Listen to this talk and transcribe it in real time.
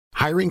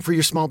Hiring for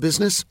your small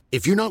business?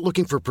 If you're not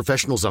looking for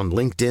professionals on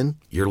LinkedIn,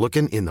 you're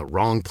looking in the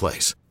wrong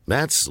place.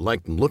 That's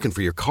like looking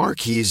for your car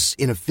keys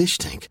in a fish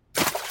tank.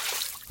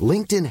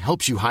 LinkedIn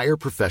helps you hire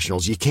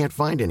professionals you can't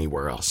find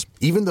anywhere else,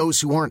 even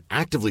those who aren't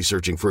actively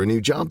searching for a new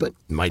job but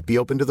might be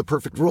open to the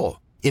perfect role.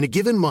 In a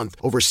given month,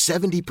 over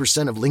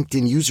 70% of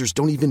LinkedIn users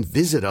don't even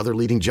visit other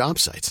leading job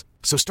sites.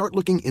 So start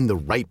looking in the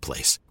right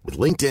place. With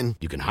LinkedIn,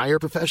 you can hire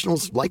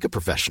professionals like a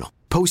professional.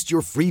 Post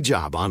your free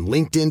job on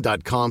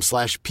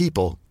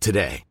linkedin.com/people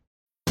today.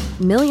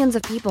 Millions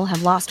of people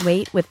have lost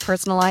weight with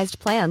personalized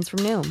plans from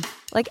Noom.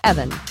 Like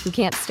Evan, who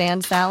can't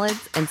stand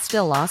salads and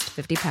still lost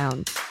 50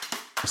 pounds.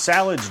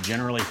 Salads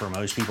generally for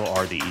most people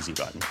are the easy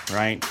button,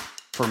 right?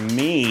 For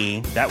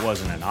me, that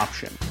wasn't an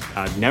option.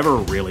 I never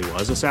really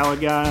was a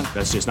salad guy.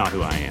 That's just not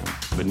who I am.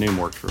 But Noom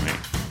worked for me.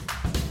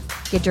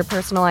 Get your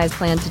personalized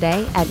plan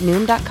today at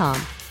Noom.com.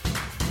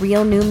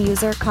 Real Noom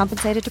user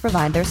compensated to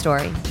provide their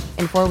story.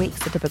 In 4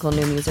 weeks, the typical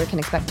Noom user can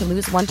expect to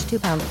lose 1 to 2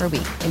 pounds per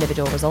week.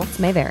 Individual results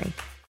may vary.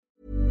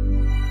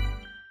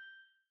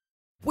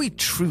 We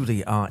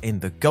truly are in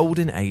the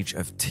golden age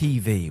of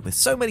TV. With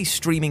so many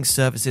streaming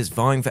services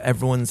vying for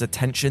everyone's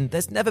attention,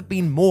 there's never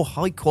been more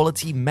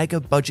high-quality,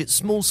 mega-budget,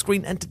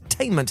 small-screen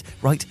entertainment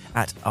right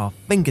at our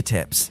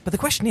fingertips. But the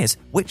question is,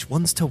 which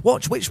ones to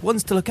watch, which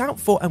ones to look out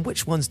for, and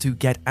which ones to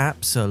get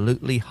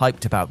absolutely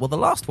hyped about? Well, the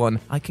last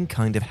one I can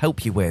kind of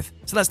help you with.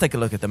 So let's take a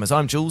look at them. As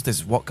I'm Jules, this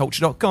is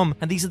WhatCulture.com,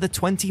 and these are the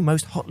 20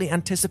 most hotly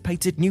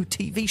anticipated new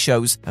TV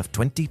shows of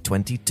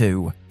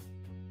 2022.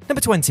 Number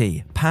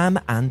 20, Pam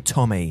and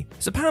Tommy.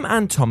 So Pam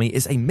and Tommy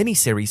is a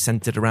mini-series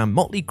centered around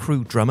Motley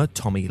Crue drummer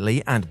Tommy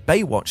Lee and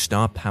Baywatch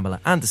star Pamela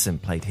Anderson,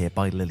 played here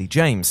by Lily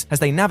James, as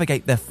they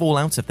navigate their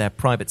fallout of their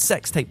private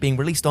sex tape being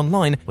released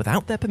online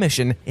without their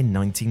permission in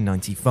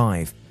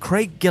 1995.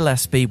 Craig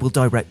Gillespie will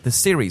direct the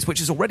series,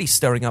 which is already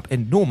stirring up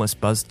enormous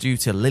buzz due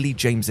to Lily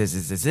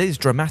James's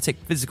dramatic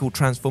physical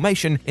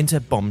transformation into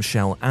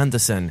Bombshell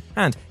Anderson.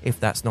 And if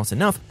that's not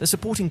enough, the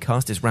supporting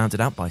cast is rounded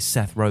out by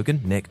Seth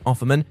Rogen, Nick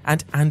Offerman,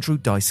 and Andrew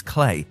Dice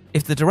Clay.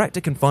 If the director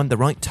can find the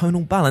right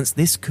tonal balance,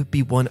 this could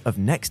be one of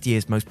next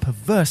year's most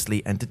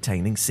perversely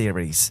entertaining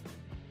series.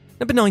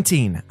 Number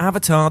 19,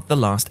 Avatar: The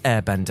Last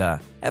Airbender.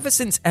 Ever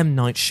since M.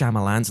 Night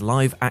Shyamalan's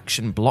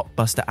live-action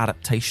blockbuster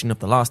adaptation of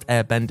The Last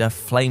Airbender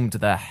flamed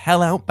the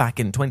hell out back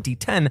in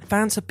 2010,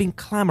 fans have been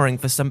clamoring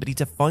for somebody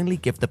to finally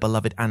give the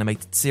beloved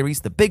animated series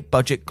the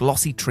big-budget,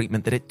 glossy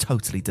treatment that it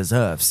totally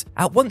deserves.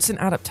 At once an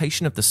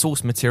adaptation of the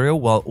source material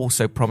while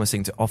also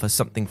promising to offer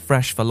something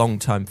fresh for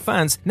long-time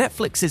fans,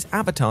 Netflix's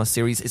Avatar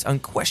series is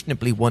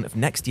unquestionably one of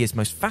next year's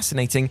most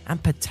fascinating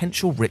and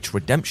potential-rich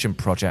redemption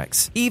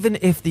projects. Even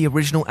if the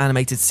original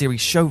animated series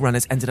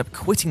showrunners ended up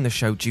quitting the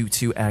show due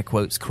to, air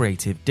quotes,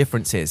 creative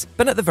differences.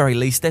 But at the very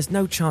least, there's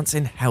no chance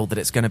in hell that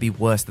it's going to be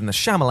worse than the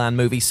Shyamalan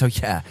movie, so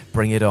yeah,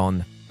 bring it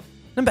on.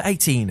 Number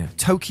 18,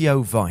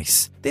 Tokyo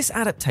Vice. This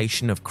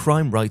adaptation of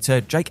crime writer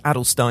Jake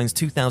Adelstein's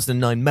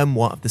 2009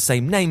 memoir of the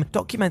same name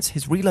documents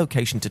his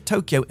relocation to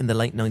Tokyo in the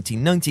late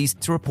 1990s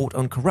to report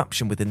on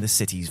corruption within the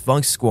city's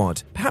Vice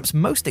Squad. Perhaps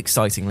most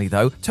excitingly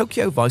though,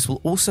 Tokyo Vice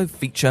will also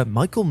feature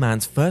Michael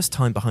Mann's first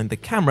time behind the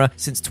camera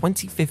since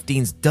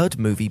 2015's dud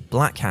movie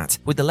Black Hat,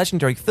 with the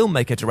legendary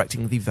filmmaker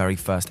directing the very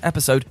first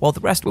episode, while the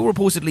rest will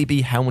reportedly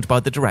be helmed by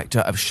the director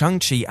of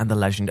Shang-Chi and the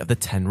Legend of the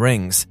Ten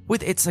Rings.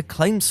 With its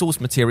acclaimed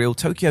source material,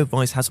 Tokyo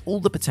Vice has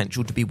all the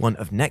potential to be one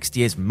of next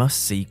year's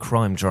must-see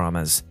crime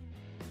dramas.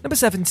 Number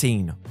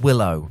 17,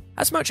 Willow.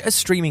 As much as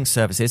streaming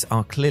services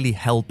are clearly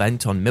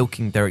hell-bent on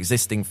milking their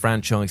existing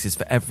franchises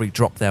for every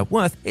drop they're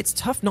worth, it's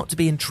tough not to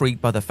be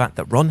intrigued by the fact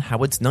that Ron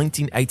Howard's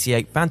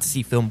 1988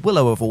 fantasy film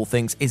Willow of all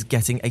things is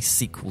getting a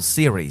sequel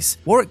series.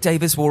 Warwick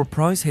Davis will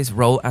reprise his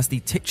role as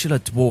the titular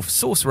dwarf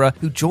sorcerer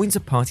who joins a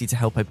party to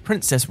help a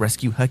princess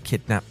rescue her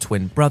kidnapped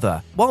twin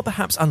brother. While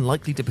perhaps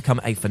unlikely to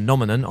become a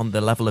phenomenon on the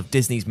level of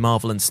Disney's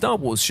Marvel and Star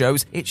Wars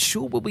shows, it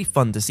sure will be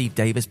fun to see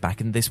Davis back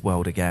in this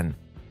world again.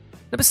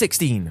 Number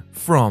 16,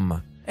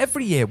 From.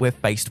 Every year we're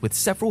faced with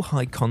several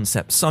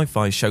high-concept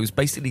sci-fi shows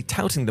basically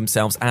touting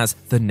themselves as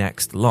the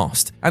next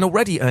Lost. And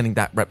already earning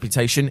that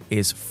reputation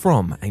is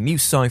From, a new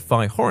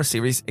sci-fi horror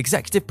series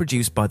executive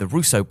produced by the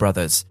Russo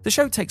brothers. The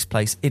show takes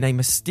place in a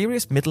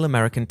mysterious middle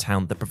American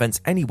town that prevents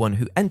anyone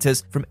who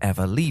enters from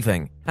ever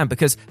leaving. And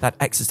because that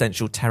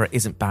existential terror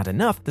isn't bad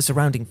enough, the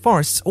surrounding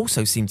forests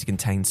also seem to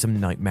contain some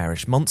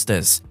nightmarish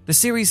monsters. The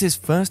series'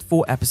 first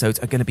 4 episodes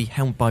are going to be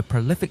helmed by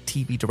prolific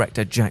TV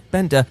director Jack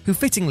Bender, who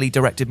fittingly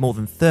directed more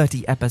than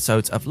 30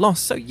 episodes of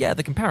Lost, so yeah,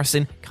 the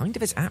comparison kind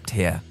of is apt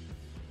here.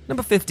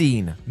 Number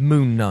 15,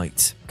 Moon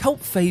Knight. Cult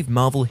fave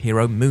Marvel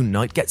hero Moon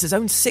Knight gets his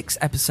own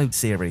 6-episode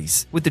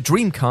series, with the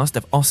dream cast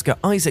of Oscar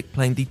Isaac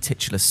playing the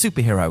titular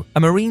superhero, a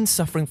marine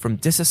suffering from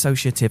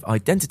dissociative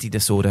identity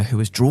disorder who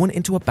is drawn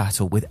into a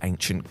battle with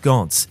ancient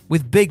gods.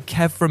 With Big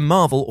Kev from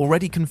Marvel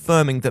already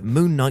confirming that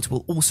Moon Knight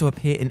will also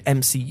appear in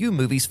MCU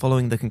movies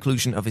following the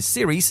conclusion of his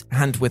series,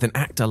 and with an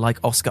actor like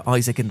Oscar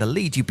Isaac in the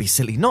lead, you'd be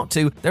silly not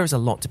to, there is a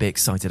lot to be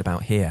excited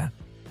about here.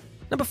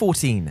 Number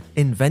 14,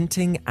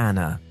 Inventing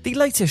Anna. The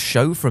latest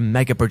show from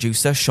mega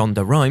producer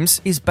Shonda Rhimes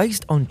is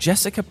based on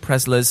Jessica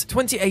Presler's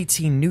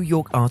 2018 New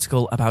York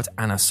article about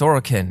Anna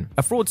Sorokin,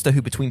 a fraudster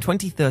who between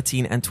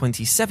 2013 and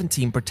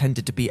 2017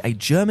 pretended to be a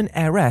German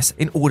heiress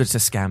in order to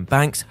scam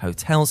banks,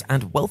 hotels,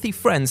 and wealthy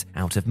friends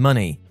out of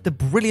money. The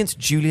brilliant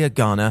Julia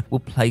Garner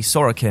will play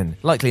Sorokin,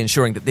 likely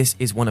ensuring that this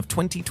is one of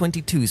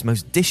 2022's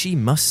most dishy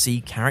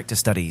must-see character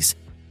studies.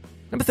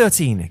 Number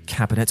 13,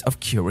 Cabinet of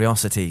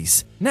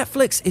Curiosities.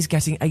 Netflix is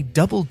getting a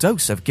double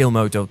dose of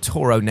Guillermo del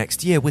Toro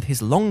next year with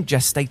his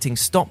long-gestating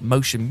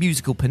stop-motion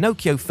musical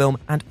Pinocchio film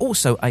and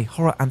also a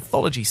horror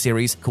anthology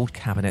series called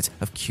Cabinet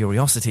of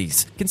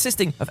Curiosities.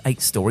 Consisting of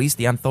 8 stories,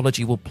 the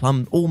anthology will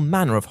plumb all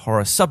manner of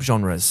horror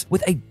subgenres,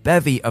 with a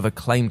bevy of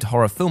acclaimed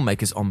horror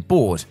filmmakers on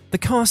board. The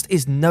cast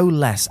is no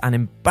less an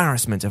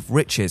embarrassment of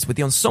riches, with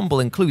the ensemble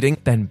including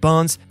Ben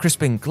Barnes,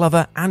 Crispin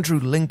Glover, Andrew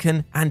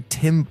Lincoln, and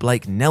Tim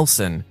Blake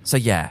Nelson. So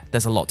yeah,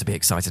 there's a lot to be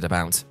excited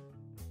about.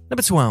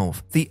 Number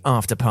 12, The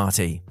After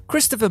Party.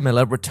 Christopher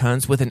Miller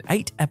returns with an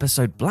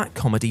 8-episode black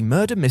comedy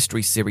murder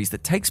mystery series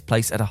that takes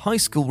place at a high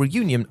school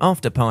reunion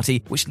after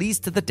party which leads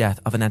to the death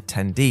of an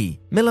attendee.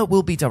 Miller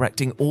will be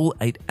directing all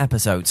 8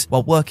 episodes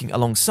while working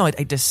alongside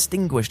a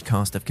distinguished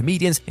cast of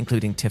comedians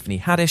including Tiffany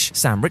Haddish,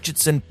 Sam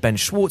Richardson, Ben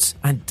Schwartz,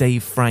 and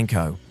Dave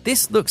Franco.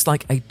 This looks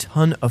like a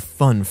ton of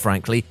fun,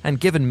 frankly, and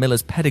given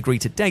Miller's pedigree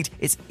to date,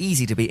 it's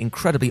easy to be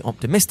incredibly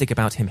optimistic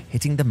about him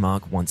hitting the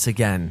mark once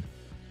again.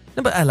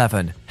 Number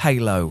 11,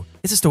 Halo.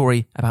 It's a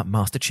story about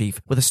Master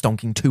Chief with a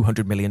stonking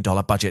 $200 million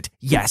budget.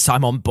 Yes,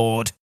 I'm on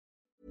board.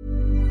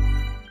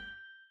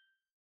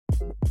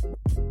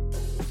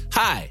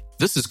 Hi,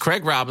 this is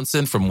Craig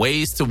Robinson from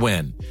Ways to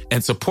Win,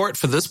 and support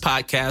for this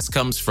podcast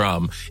comes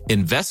from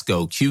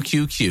Invesco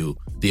QQQ,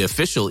 the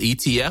official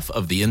ETF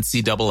of the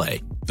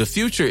NCAA. The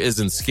future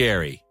isn't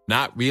scary.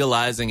 Not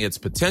realizing its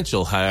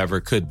potential, however,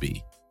 could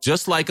be.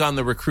 Just like on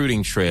the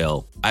recruiting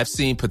trail, I've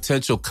seen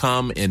potential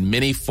come in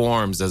many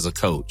forms as a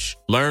coach.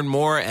 Learn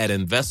more at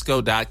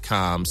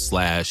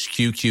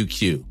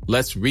Invesco.com/QQQ.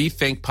 Let's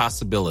rethink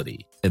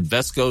possibility.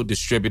 Invesco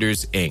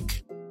Distributors,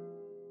 Inc.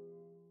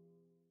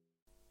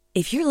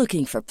 If you're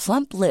looking for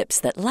plump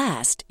lips that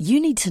last, you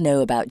need to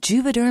know about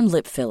Juvederm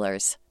lip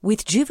fillers.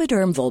 With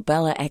Juvederm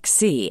Volbella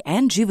XC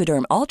and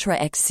Juvederm Ultra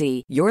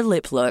XC, your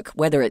lip look,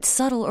 whether it's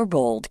subtle or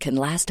bold, can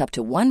last up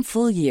to 1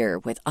 full year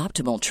with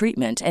optimal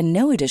treatment and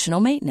no additional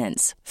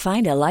maintenance.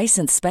 Find a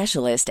licensed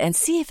specialist and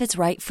see if it's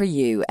right for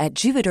you at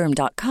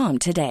Juvederm.com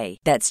today.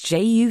 That's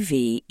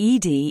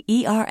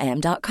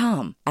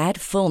JUVEDERM.com.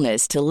 Add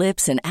fullness to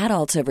lips in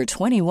adults over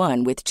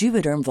 21 with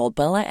Juvederm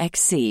Volbella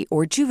XC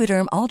or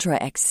Juvederm Ultra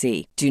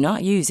XC. Do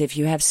not use if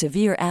you have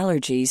severe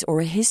allergies or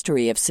a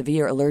history of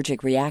severe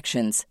allergic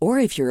reactions, or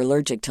if you're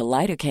allergic to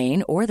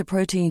lidocaine or the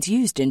proteins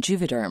used in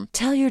Juvederm.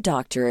 Tell your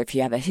doctor if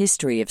you have a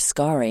history of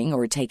scarring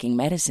or taking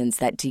medicines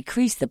that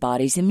decrease the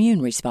body's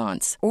immune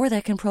response or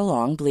that can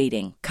prolong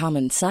bleeding.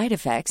 Common side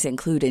effects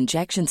include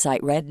injection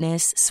site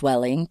redness,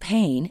 swelling,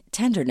 pain,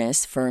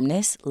 tenderness,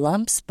 firmness,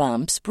 lumps,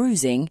 bumps,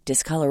 bruising,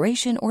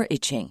 discoloration, or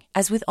itching.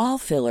 As with all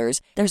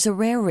fillers, there's a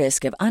rare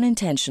risk of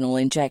unintentional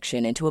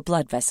injection into a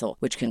blood vessel,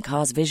 which can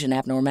cause vision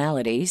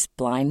abnormalities,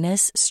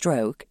 blindness,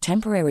 stroke,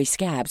 temporary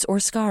scabs,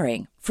 or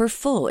scarring. For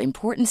full,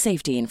 important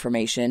safety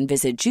information,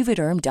 visit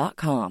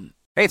Juvederm.com.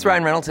 Hey, it's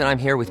Ryan Reynolds, and I'm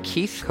here with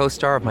Keith,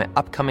 co-star of my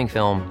upcoming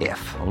film,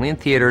 If, only in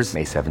theaters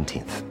May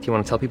 17th. Do you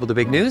want to tell people the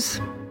big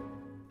news?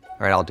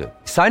 All right, I'll do it.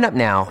 Sign up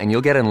now and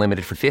you'll get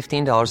unlimited for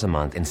 $15 a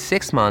month and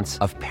 6 months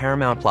of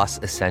Paramount Plus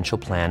Essential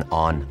Plan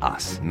on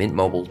us.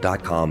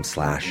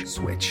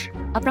 MintMobile.com/switch.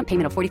 Upfront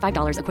payment of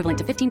 $45 equivalent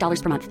to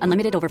 $15 per month.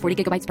 Unlimited over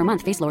 40 gigabytes per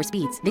month. Face lower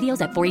speeds.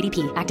 Videos at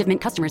 480p. Active Mint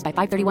customers by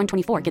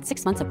 531.24 get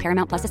 6 months of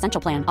Paramount Plus Essential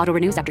Plan. Auto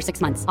renews after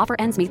 6 months. Offer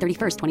ends May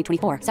 31st,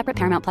 2024. Separate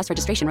Paramount Plus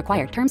registration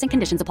required. Terms and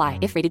conditions apply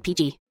if rated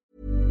PG.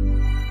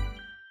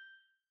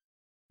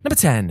 Number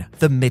 10,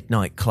 The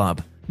Midnight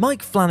Club.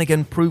 Mike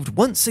Flanagan proved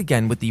once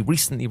again with the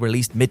recently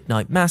released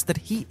Midnight Mass that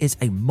he is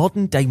a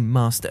modern-day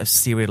master of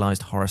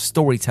serialized horror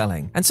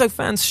storytelling, and so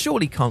fans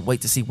surely can't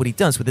wait to see what he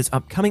does with his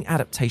upcoming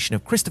adaptation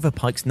of Christopher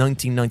Pike's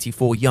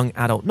 1994 young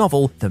adult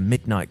novel, The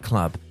Midnight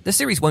Club. The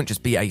series won't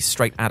just be a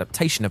straight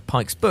adaptation of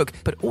Pike's book,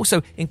 but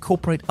also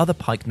incorporate other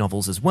Pike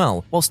novels as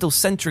well, while still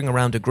centering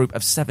around a group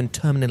of 7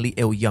 terminally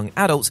ill young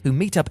adults who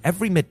meet up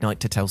every midnight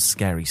to tell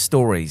scary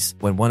stories.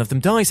 When one of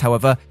them dies,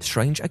 however,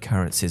 strange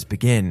occurrences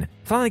begin.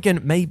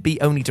 Flanagan may be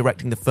only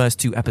directing the first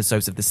 2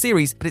 episodes of the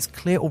series, but it's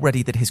clear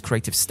already that his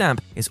creative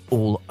stamp is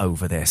all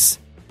over this.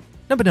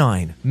 Number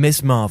 9,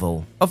 Ms.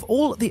 Marvel. Of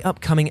all the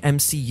upcoming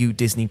MCU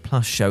Disney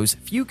Plus shows,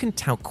 few can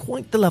tout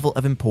quite the level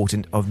of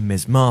importance of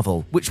Ms.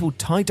 Marvel, which will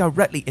tie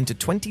directly into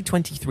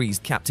 2023's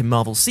Captain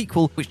Marvel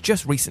sequel, which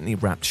just recently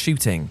wrapped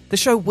shooting. The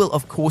show will,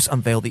 of course,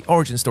 unveil the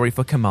origin story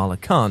for Kamala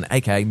Khan,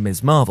 aka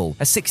Ms. Marvel,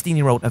 a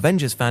 16-year-old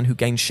Avengers fan who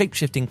gains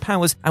shape-shifting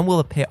powers and will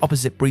appear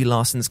opposite Brie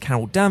Larson's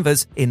Carol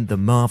Danvers in The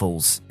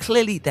Marvels.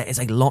 Clearly, there is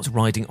a lot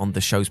riding on the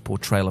show's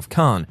portrayal of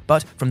Khan,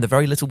 but from the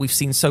very little we've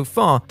seen so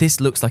far,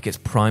 this looks like it's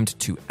primed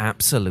to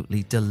absolutely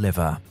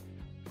deliver.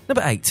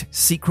 Number 8.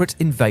 Secret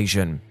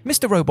Invasion.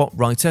 Mr. Robot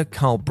writer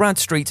Carl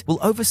Bradstreet will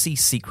oversee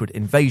Secret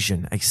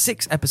Invasion, a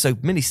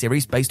 6-episode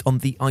miniseries based on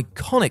the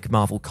iconic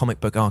Marvel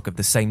comic book arc of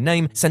the same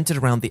name, centered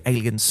around the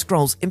alien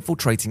Skrulls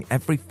infiltrating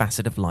every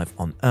facet of life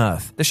on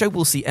Earth. The show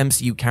will see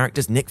MCU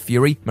characters Nick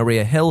Fury,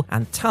 Maria Hill,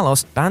 and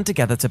Talos band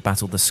together to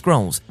battle the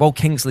Skrulls, while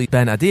Kingsley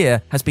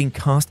Ben-Adir has been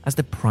cast as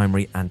the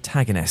primary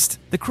antagonist.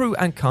 The crew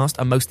and cast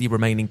are mostly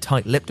remaining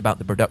tight-lipped about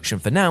the production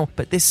for now,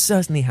 but this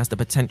certainly has the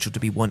potential to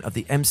be one of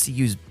the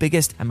MCU's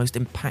biggest and most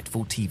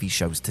impactful TV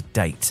shows to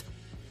date.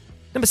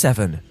 Number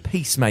 7.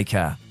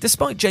 Peacemaker.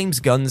 Despite James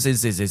Gunn's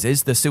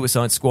The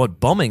Suicide Squad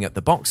bombing at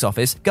the box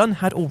office, Gunn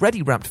had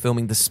already wrapped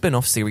filming the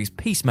spin-off series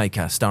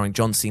Peacemaker, starring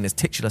John Cena's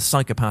titular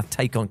psychopath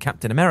take on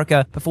Captain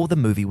America, before the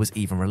movie was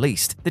even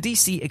released. The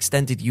DC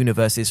Extended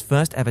Universe's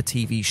first ever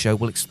TV show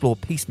will explore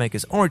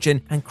Peacemaker's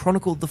origin and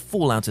chronicle the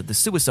fallout of the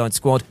Suicide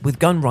Squad, with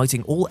Gunn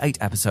writing all 8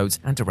 episodes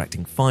and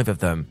directing 5 of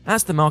them.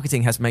 As the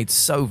marketing has made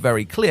so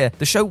very clear,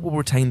 the show will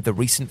retain the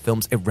recent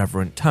film's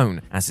irreverent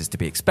tone, as is to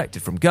be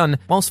expected from Gunn,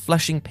 whilst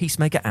fleshing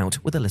Peacemaker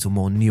out with a little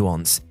more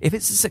nuance. If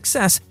it's a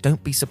success,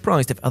 don't be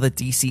surprised if other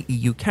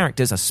DCEU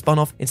characters are spun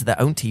off into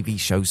their own TV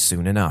shows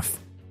soon enough.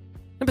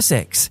 Number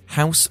 6.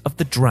 House of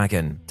the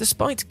Dragon.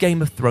 Despite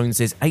Game of Thrones'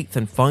 8th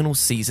and final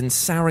season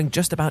souring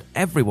just about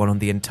everyone on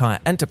the entire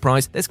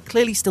enterprise, there's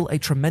clearly still a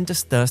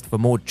tremendous thirst for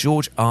more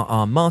George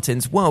R.R.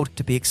 Martin's world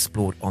to be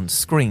explored on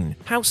screen.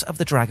 House of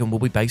the Dragon will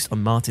be based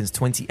on Martin's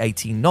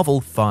 2018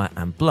 novel Fire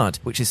and Blood,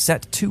 which is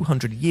set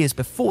 200 years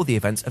before the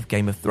events of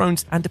Game of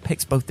Thrones and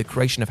depicts both the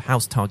creation of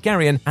House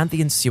Targaryen and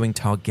the ensuing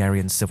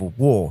Targaryen civil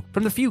war.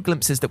 From the few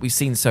glimpses that we've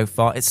seen so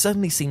far, it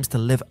certainly seems to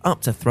live up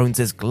to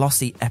Thrones'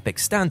 glossy epic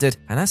standard,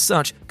 and as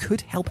such,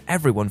 could help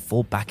everyone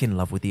fall back in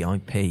love with the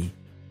IP.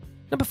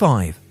 Number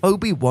 5.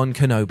 Obi-Wan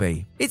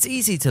Kenobi. It's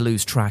easy to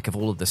lose track of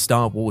all of the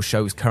Star Wars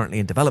shows currently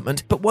in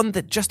development, but one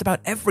that just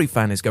about every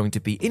fan is going to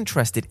be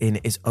interested in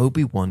is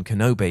Obi-Wan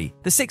Kenobi.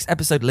 The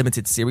 6-episode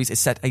limited series is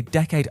set a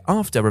decade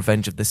after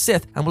Revenge of the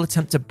Sith and will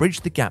attempt to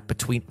bridge the gap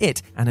between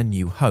it and A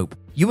New Hope.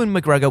 Ewan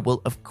McGregor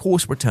will of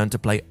course return to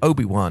play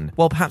Obi-Wan,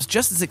 while perhaps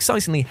just as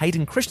excitingly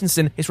Hayden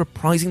Christensen is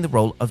reprising the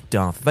role of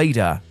Darth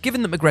Vader.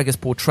 Given that McGregor's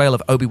portrayal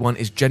of Obi-Wan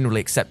is generally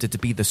accepted to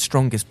be the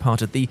strongest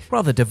part of the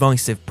rather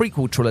divisive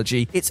prequel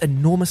trilogy, it's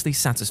enormously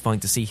satisfying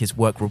to see his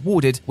work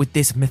rewarded with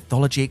this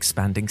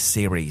mythology-expanding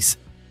series.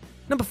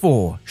 Number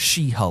 4.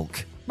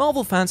 She-Hulk.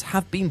 Marvel fans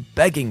have been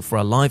begging for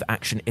a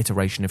live-action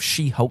iteration of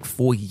She-Hulk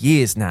for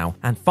years now,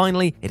 and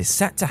finally, it is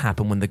set to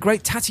happen when the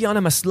great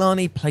Tatiana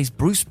Maslany plays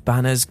Bruce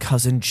Banner's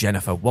cousin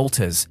Jennifer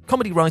Walters.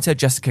 Comedy writer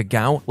Jessica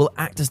Gao will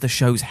act as the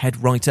show's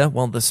head writer,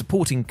 while the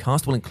supporting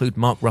cast will include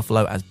Mark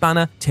Ruffalo as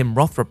Banner, Tim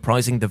Roth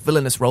reprising the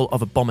villainous role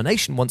of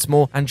Abomination once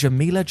more, and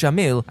Jamila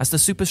Jamil as the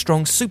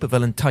super-strong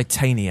supervillain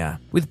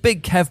Titania. With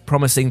Big Kev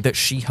promising that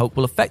She-Hulk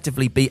will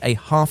effectively be a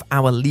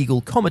half-hour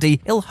legal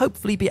comedy, it'll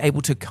hopefully be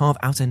able to carve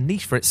out a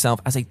niche for itself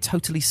as a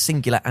totally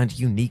singular and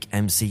unique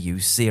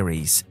MCU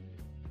series.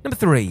 Number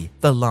 3.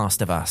 The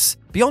Last of Us.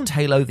 Beyond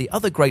Halo, the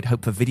other great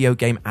hope for video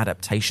game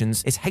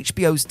adaptations is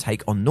HBO's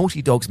take on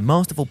Naughty Dog's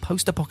masterful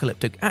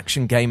post-apocalyptic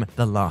action game,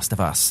 The Last of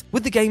Us.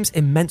 With the game's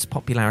immense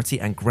popularity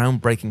and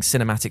groundbreaking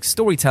cinematic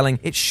storytelling,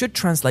 it should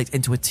translate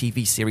into a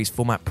TV series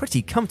format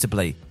pretty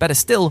comfortably. Better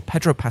still,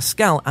 Pedro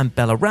Pascal and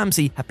Bella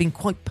Ramsey have been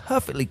quite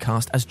perfectly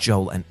cast as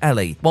Joel and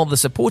Ellie, while the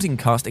supporting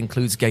cast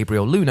includes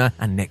Gabriel Luna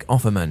and Nick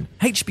Offerman.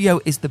 HBO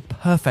is the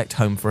perfect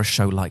home for a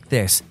show like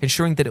this,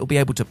 ensuring that it will be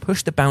able to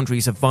push the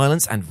boundaries of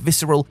violence and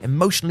visceral,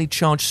 emotionally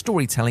charged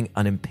storytelling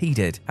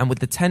unimpeded. And with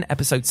the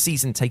 10-episode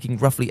season taking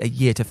roughly a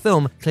year to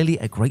film, clearly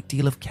a great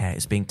deal of care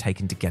is being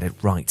taken to get it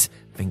right.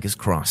 Fingers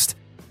crossed.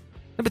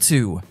 Number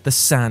 2. The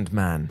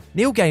Sandman.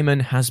 Neil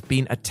Gaiman has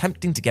been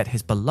attempting to get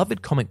his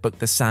beloved comic book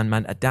The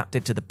Sandman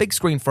adapted to the big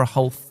screen for a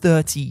whole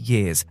 30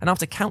 years, and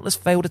after countless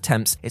failed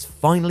attempts, it's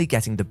finally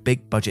getting the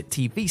big-budget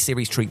TV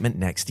series treatment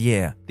next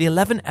year. The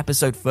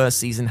 11-episode first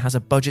season has a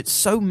budget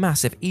so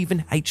massive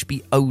even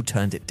HBO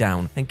turned it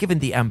down, and given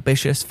the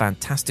ambitious,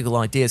 fantastical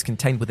ideas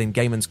contained within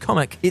Gaiman's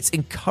comic, it's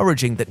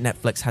encouraging that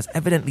Netflix has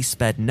evidently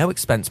spared no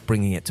expense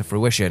bringing it to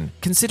fruition.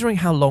 Considering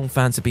how long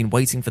fans have been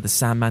waiting for The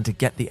Sandman to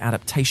get the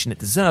adaptation it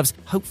deserves,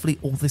 hopefully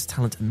all this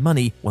talent and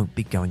money won't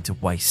be going to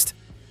waste.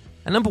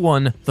 And number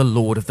 1, The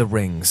Lord of the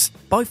Rings.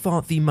 By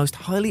far the most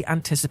highly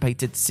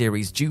anticipated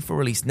series due for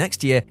release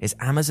next year is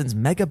Amazon's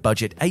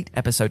mega-budget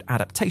 8-episode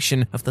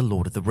adaptation of The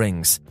Lord of the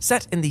Rings.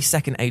 Set in the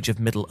Second Age of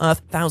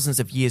Middle-earth, thousands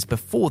of years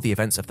before the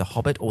events of The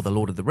Hobbit or The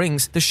Lord of the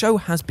Rings, the show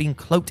has been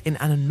cloaked in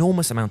an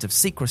enormous amount of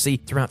secrecy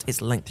throughout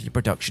its lengthy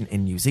production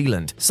in New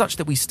Zealand, such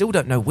that we still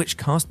don't know which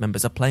cast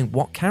members are playing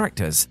what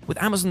characters. With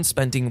Amazon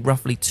spending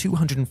roughly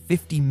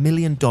 $250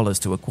 million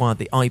to acquire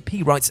the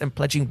IP rights and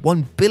pledging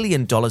 $1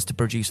 billion to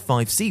produce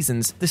 5 seasons,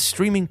 the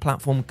streaming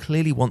platform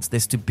clearly wants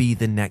this to be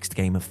the next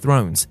Game of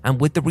Thrones, and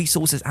with the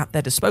resources at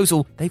their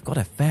disposal, they've got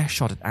a fair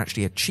shot at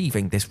actually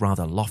achieving this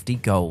rather lofty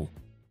goal.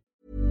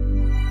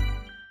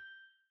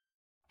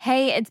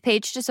 Hey, it's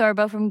Paige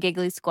DeSorbo from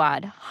Giggly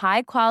Squad.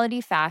 High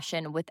quality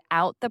fashion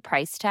without the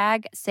price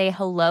tag. Say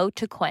hello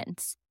to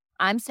Quince.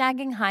 I'm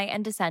snagging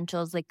high-end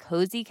essentials like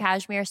cozy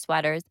cashmere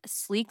sweaters,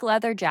 sleek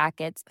leather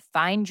jackets,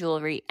 fine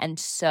jewelry, and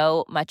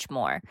so much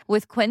more.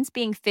 With Quince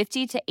being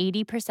 50 to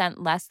 80%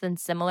 less than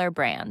similar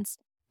brands.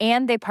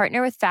 And they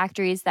partner with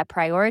factories that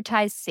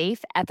prioritize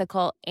safe,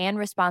 ethical, and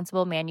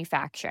responsible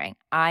manufacturing.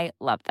 I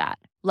love that.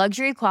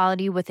 Luxury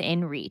quality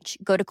within reach.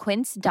 Go to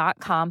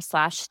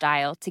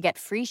quince.com/style to get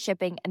free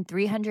shipping and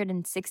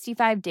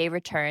 365-day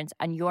returns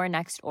on your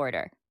next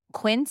order.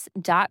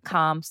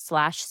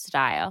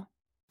 Quince.com/style.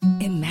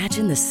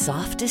 Imagine the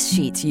softest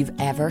sheets you've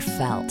ever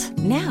felt.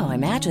 Now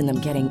imagine them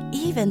getting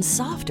even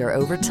softer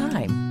over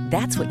time.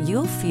 That's what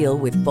you'll feel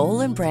with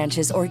Boll &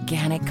 Branch's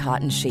organic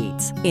cotton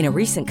sheets. In a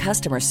recent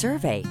customer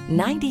survey,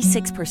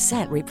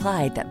 96%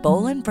 replied that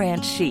Boll &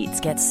 Branch sheets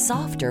get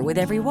softer with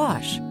every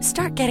wash.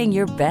 Start getting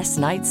your best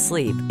night's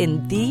sleep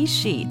in these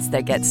sheets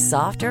that get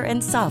softer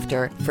and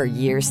softer for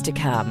years to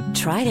come.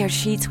 Try their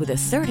sheets with a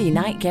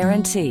 30-night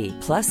guarantee.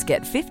 Plus,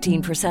 get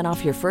 15%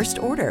 off your first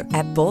order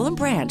at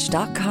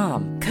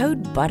bollandbranch.com.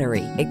 Code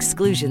BUTTERY.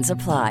 Exclusions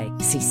apply.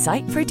 See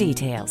site for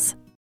details.